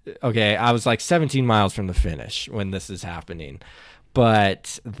 17 miles from the finish when this is happening.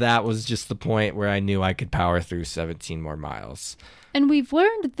 But that was just the point where I knew I could power through 17 more miles. And we've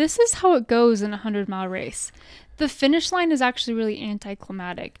learned this is how it goes in a 100-mile race. The finish line is actually really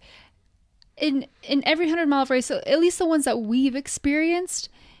anticlimactic. In every 100-mile race, at least the ones that we've experienced,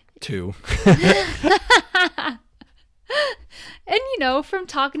 2. And from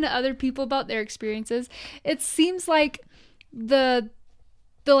talking to other people about their experiences, it seems like the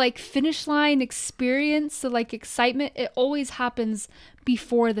like finish line experience, the like excitement, it always happens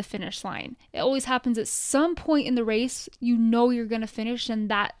before the finish line. It always happens at some point in the race. You're gonna finish,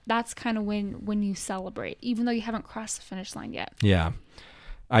 and that's kind of when you celebrate, even though you haven't crossed the finish line yet. Yeah.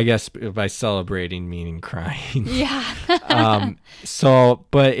 I guess by celebrating meaning crying. Yeah.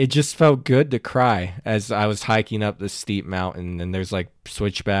 But it just felt good to cry as I was hiking up this steep mountain, and there's like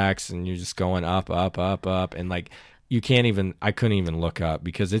switchbacks, and you're just going up, up, up, up, and like I couldn't even look up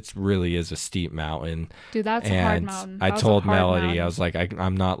because it really is a steep mountain. Dude, that's a hard mountain. I told Melody, I was like,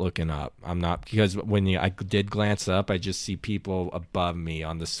 I'm not looking up. I'm not, because when I did glance up, I just see people above me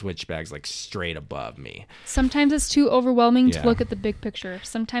on the switchbacks, like straight above me. Sometimes it's too overwhelming to look at the big picture.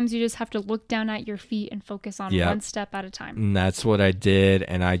 Sometimes you just have to look down at your feet and focus on one step at a time. And that's what I did,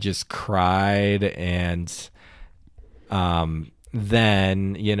 and I just cried, and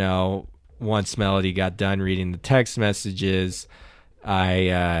then, once Melody got done reading the text messages,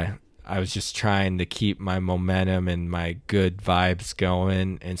 I was just trying to keep my momentum and my good vibes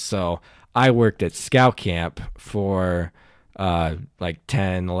going. And so I worked at scout camp for like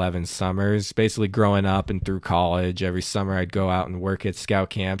 10, 11 summers, basically growing up and through college. Every summer I'd go out and work at scout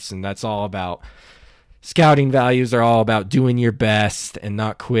camps, and that's all about scouting values are all about doing your best and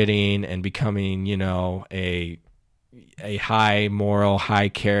not quitting and becoming, a high moral, high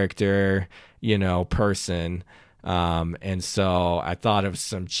character, person. And so I thought of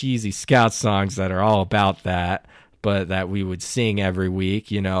some cheesy scout songs that are all about that, but that we would sing every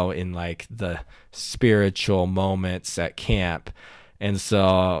week, in like the spiritual moments at camp. And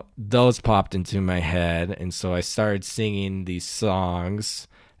so those popped into my head. And so I started singing these songs.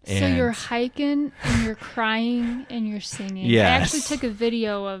 So you're hiking and you're crying and you're singing. Yes. I actually took a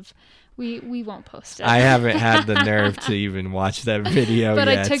video of... We won't post it. I haven't had the nerve to even watch that video but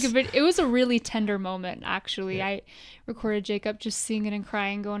yet. I took a video. It was a really tender moment, actually. Yeah. I recorded Jacob just singing and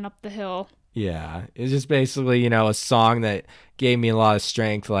crying going up the hill. Yeah. It's just basically, a song that gave me a lot of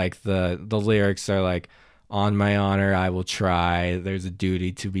strength. Like the lyrics are like, on my honor, I will try. There's a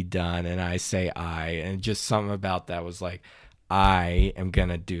duty to be done. And I say I. And just something about that was like, I am going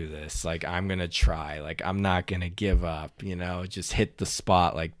to do this. Like, I'm going to try. Like, I'm not going to give up, just hit the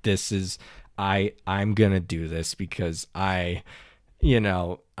spot. Like, I'm going to do this because I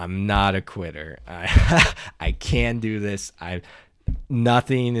I'm not a quitter. I can do this.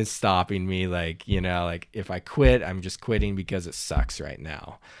 Nothing is stopping me. Like, if I quit, I'm just quitting because it sucks right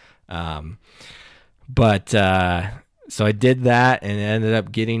now. So I did that, and it ended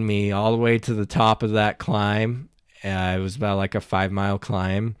up getting me all the way to the top of that climb. It was about like a 5-mile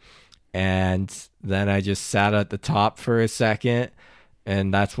climb. And then I just sat at the top for a second,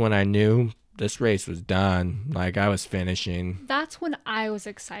 and that's when I knew this race was done. Like, I was finishing. That's when I was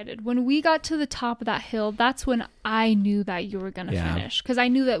excited. When we got to the top of that hill, that's when I knew that you were going to finish. Because I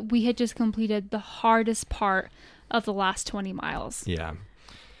knew that we had just completed the hardest part of the last 20 miles. Yeah.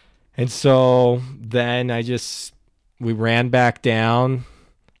 And so then we ran back down,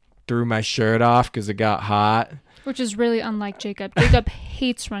 threw my shirt off because it got hot. Which is really unlike Jacob. Jacob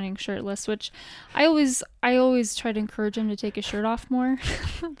hates running shirtless, which I always try to encourage him to take his shirt off more,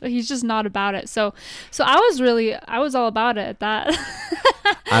 but he's just not about it. So I was all about it at that.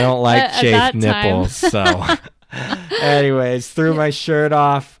 I don't like chafed nipples, so anyways, threw my shirt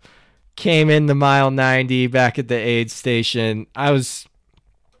off, came in the mile 90 back at the aid station. I was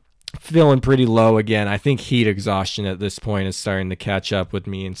feeling pretty low again. I think heat exhaustion at this point is starting to catch up with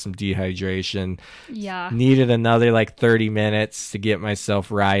me and some dehydration. Yeah. Needed another like 30 minutes to get myself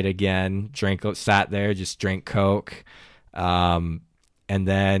right again. Sat there, just drank Coke, and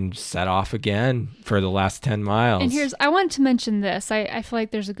then set off again for the last 10 miles. And I wanted to mention this. I feel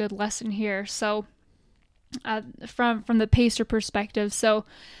like there's a good lesson here. So from the pacer perspective. So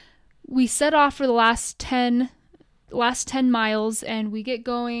we set off for the last 10 miles, and we get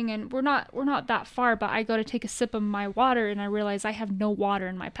going, and we're not that far, but I go to take a sip of my water, and I realize I have no water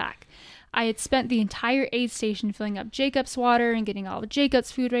in my pack. I had spent the entire aid station filling up Jacob's water and getting all of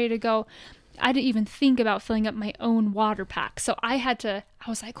Jacob's food ready to go. I didn't even think about filling up my own water pack. So I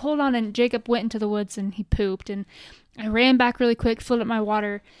was like, hold on, and Jacob went into the woods and he pooped, and I ran back really quick, filled up my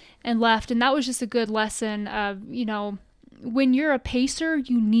water, and left. And that was just a good lesson of, when you're a pacer,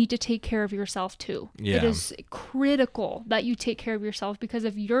 you need to take care of yourself too. Yeah. It is critical that you take care of yourself, because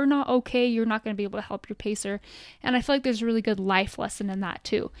if you're not okay, you're not going to be able to help your pacer. And I feel like there's a really good life lesson in that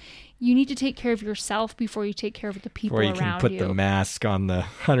too. You need to take care of yourself before you take care of the people around you. Or you can put the mask on the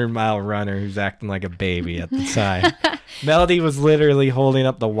 100-mile runner who's acting like a baby at the time. Melody was literally holding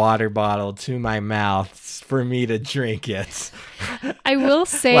up the water bottle to my mouth for me to drink it. I will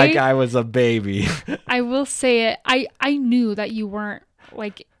say, like I was a baby. I will say it. I knew that you weren't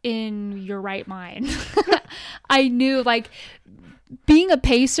like in your right mind. I knew, like, being a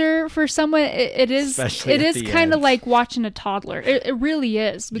pacer for someone, it is kind of like watching a toddler. It really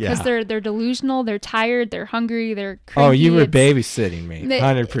is, because they're delusional, they're tired, they're hungry, they're cranky. Oh, you were babysitting me,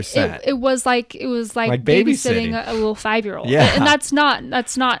 100%. It was like babysitting a little 5-year-old. Yeah. And that's not.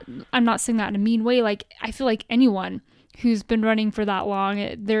 I'm not saying that in a mean way. Like, I feel like anyone who's been running for that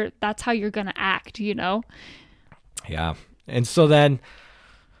long, that's how you're gonna act. Yeah. And so then,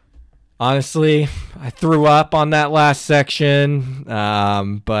 honestly, I threw up on that last section,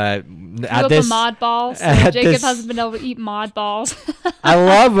 but at this mod balls. So Jacob hasn't been able to eat mod balls. I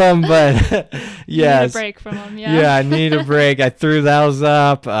love them, but yeah, need a break from them. Yeah, I need a break. I threw those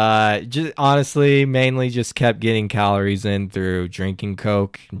up. Just honestly, mainly just kept getting calories in through drinking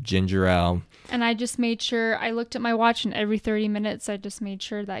Coke, ginger ale, and I just made sure I looked at my watch, and every 30 minutes, I just made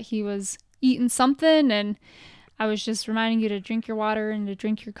sure that he was eating something, and I was just reminding you to drink your water and to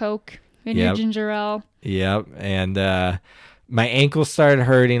drink your Coke and your ginger ale. Yep. And my ankle started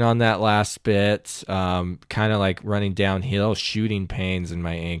hurting on that last bit, kind of like running downhill, shooting pains in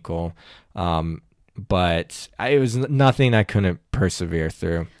my ankle. But it was nothing I couldn't persevere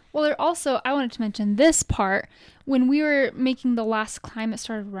through. Well, I wanted to mention this part. When we were making the last climb, it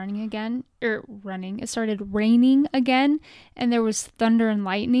started it started raining again, and there was thunder and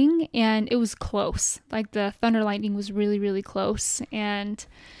lightning, and it was close. Like, the thunder lightning was really, really close, and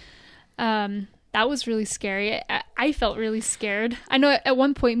that was really scary. I felt really scared. I know at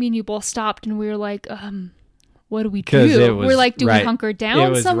one point me and you both stopped, and we were like, what do we do? We're like, do we hunker down somewhere?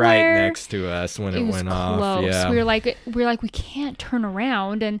 It was right next to us when it went off. Yeah. We were like, we can't turn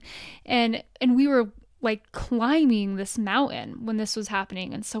around, and we were like climbing this mountain when this was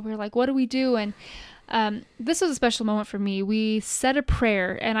happening, and so we were like, what do we do? And this was a special moment for me. We said a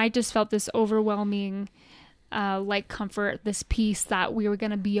prayer, and I just felt this overwhelming like comfort, this peace that we were going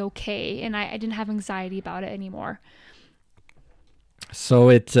to be okay, and I didn't have anxiety about it anymore. So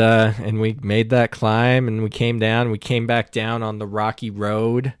and we made that climb, and we came back down on the rocky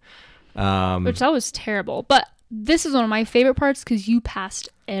road. Which that was terrible. But this is one of my favorite parts because you passed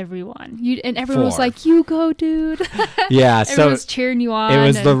everyone. And everyone was 4. like, "You go, dude!" Yeah, Everyone so was cheering you on. it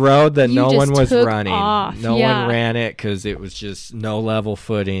was the road that you no one just was took running. off. No Yeah. one ran it because it was just no level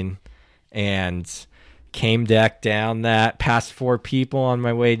footing, and came deck down that, past 4 people on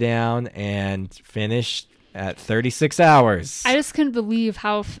my way down, and finished at 36 hours. I just couldn't believe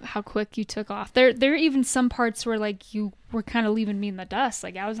how quick you took off. There are even some parts where like you were kind of leaving me in the dust.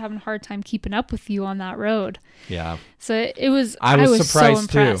 Like I was having a hard time keeping up with you on that road. Yeah. So it was. I was surprised so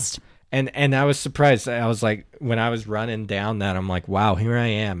impressed. too. And I was surprised. I was like, when I was running down that, I'm like, wow, here I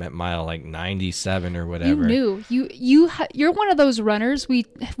am at mile like 97 or whatever. You knew you're one of those runners. We've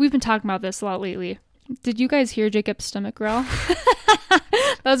been talking about this a lot lately. Did you guys hear Jacob's stomach growl?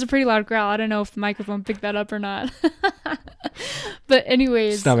 That was a pretty loud growl. I don't know if the microphone picked that up or not. But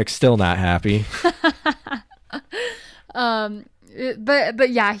anyways, Stomach's still not happy. but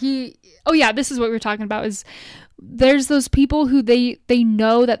yeah, this is what we were talking about is there's those people who they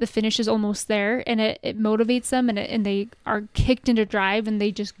know that the finish is almost there and it motivates them and they are kicked into drive and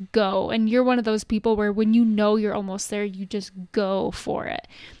they just go. And you're one of those people where when you know you're almost there, you just go for it.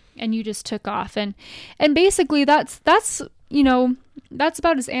 And you just took off. And basically that's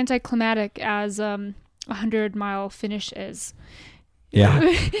about as anticlimactic as 100-mile finish is. Yeah.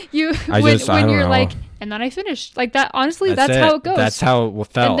 When you're like, and then I finished. Like that, honestly, that's how it goes. That's how it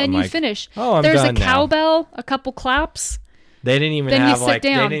felt. And then I'm you like, finish. Oh, I'm There's done a now. cowbell, a couple claps. They didn't even Then you have sit like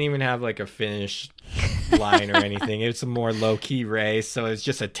down. they didn't even have like a finish line or anything. It was a more low key race, so it's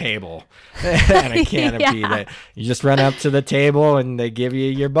just a table and a canopy Yeah. that you just run up to the table and they give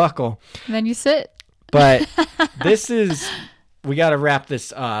you your buckle. And then you sit. But we got to wrap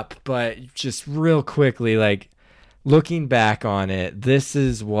this up, but just real quickly, like looking back on it, this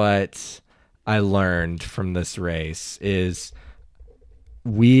is what I learned from this race is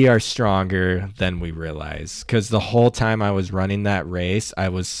we are stronger than we realize. Because the whole time I was running that race, I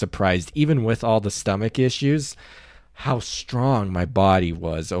was surprised, even with all the stomach issues, how strong my body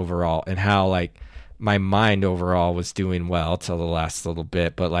was overall and how like my mind overall was doing well till the last little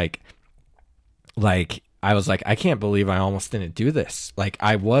bit. But like I was like, I can't believe I almost didn't do this. Like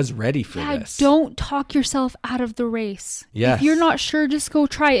I was ready for this. Don't talk yourself out of the race. Yes. If you're not sure, just go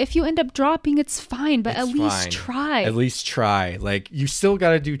try. If you end up dropping, it's fine, but It's at least fine. try. At least try. Like you still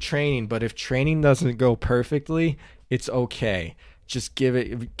got to do training, but if training doesn't go perfectly, it's okay. Just give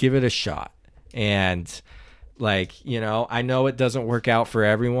it a shot. And like, I know it doesn't work out for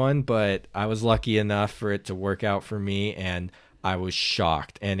everyone, but I was lucky enough for it to work out for me and I was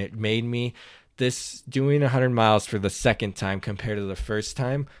shocked. And it made me doing 100 miles for the second time compared to the first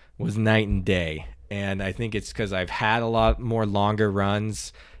time was night and day. And I think it's because I've had a lot more longer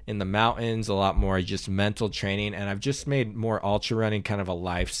runs in the mountains, a lot more just mental training, and I've just made more ultra running kind of a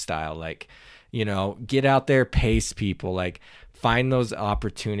lifestyle. Like, get out there, pace people, like find those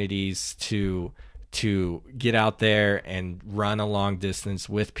opportunities to get out there and run a long distance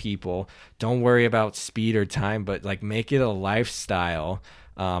with people. Don't worry about speed or time, but like make it a lifestyle.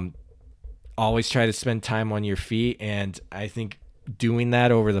 Always try to spend time on your feet. And I think doing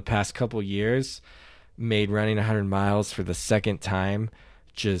that over the past couple years made running 100 miles for the second time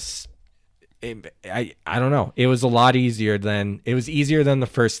I don't know. It was easier than the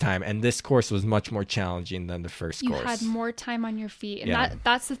first time. And this course was much more challenging than the first course. You had more time on your feet. And Yeah.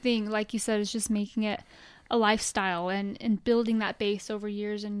 that's the thing, like you said, is just making it a lifestyle and building that base over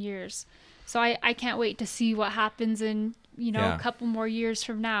years and years. So I can't wait to see what happens in, Yeah. a couple more years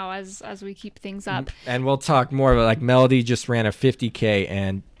from now as we keep things up. And we'll talk more about like Melody just ran a 50K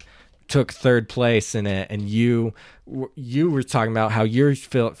and took third place in it. And you were talking about how you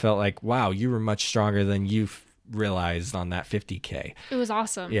felt like, wow, you were much stronger than you realized on that 50K. It was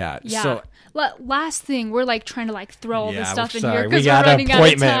awesome. Yeah. Yeah. So last thing, we're like trying to like throw all this stuff in here sorry. because We we're got an running out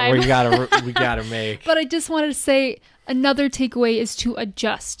of appointment time. we gotta make. But I just wanted to say another takeaway is to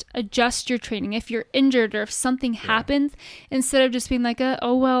adjust your training. If you're injured or if something happens, instead of just being like,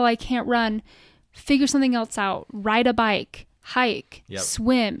 oh, well, I can't run, figure something else out. Ride a bike, hike,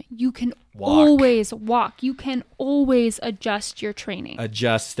 swim. You can always walk. You can always adjust your training.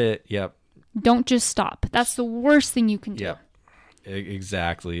 Adjust it. Yep. Don't just stop. That's the worst thing you can do. Yep.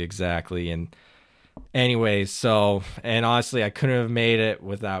 Exactly. And anyways, and honestly, I couldn't have made it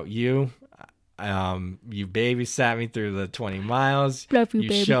without you. You babysat me through the 20 miles. Love you, you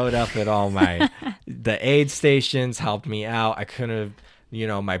baby. showed up at all the aid stations, helped me out. I couldn't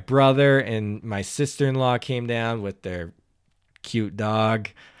have, my brother and my sister-in-law came down with their cute dog.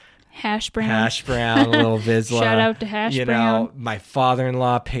 Hash brown, little Vizsla. Shout out to Hash Brown. My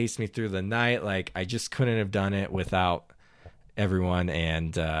father-in-law paced me through the night. Like I just couldn't have done it without everyone.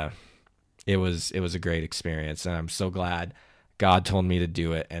 And it was a great experience, and I'm so glad God told me to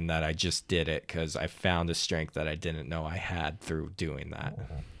do it and that I just did it, because I found a strength that I didn't know I had through doing that.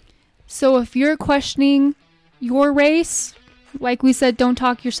 So if you're questioning your race, like we said, don't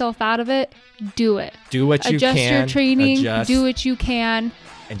talk yourself out of it. Do it. Do what you can. Adjust your training. Adjust, do what you can.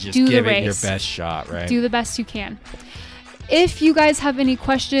 and just do give the it your race. best shot, right? Do the best you can. If you guys have any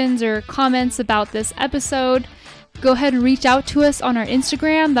questions or comments about this episode, go ahead and reach out to us on our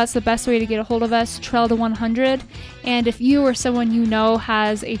Instagram. That's the best way to get a hold of us, Trail to 100. And if you or someone you know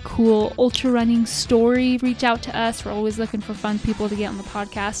has a cool ultra running story, reach out to us. We're always looking for fun people to get on the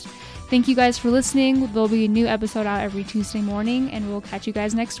podcast. Thank you guys for listening. There'll be a new episode out every Tuesday morning, and we'll catch you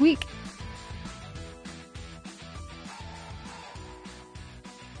guys next week.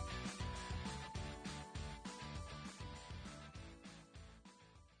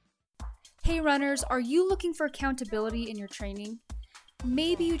 Hey runners, are you looking for accountability in your training?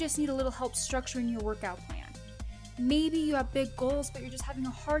 Maybe you just need a little help structuring your workout plan. Maybe you have big goals, but you're just having a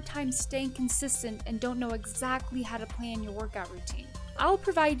hard time staying consistent and don't know exactly how to plan your workout routine. I'll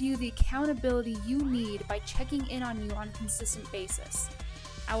provide you the accountability you need by checking in on you on a consistent basis.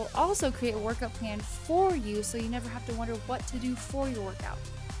 I will also create a workout plan for you so you never have to wonder what to do for your workout.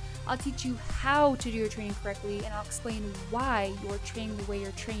 I'll teach you how to do your training correctly, and I'll explain why you're training the way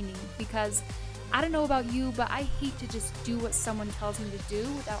you're training, because I don't know about you, but I hate to just do what someone tells me to do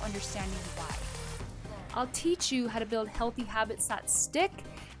without understanding why. I'll teach you how to build healthy habits that stick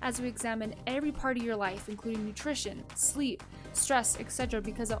as we examine every part of your life, including nutrition, sleep, stress, etc.,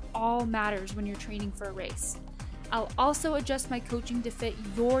 because it all matters when you're training for a race. I'll also adjust my coaching to fit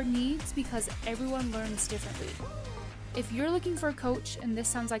your needs because everyone learns differently. If you're looking for a coach and this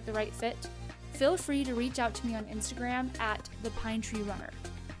sounds like the right fit, feel free to reach out to me on Instagram at The Pine Tree Runner.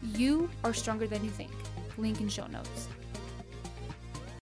 You are stronger than you think. Link in show notes.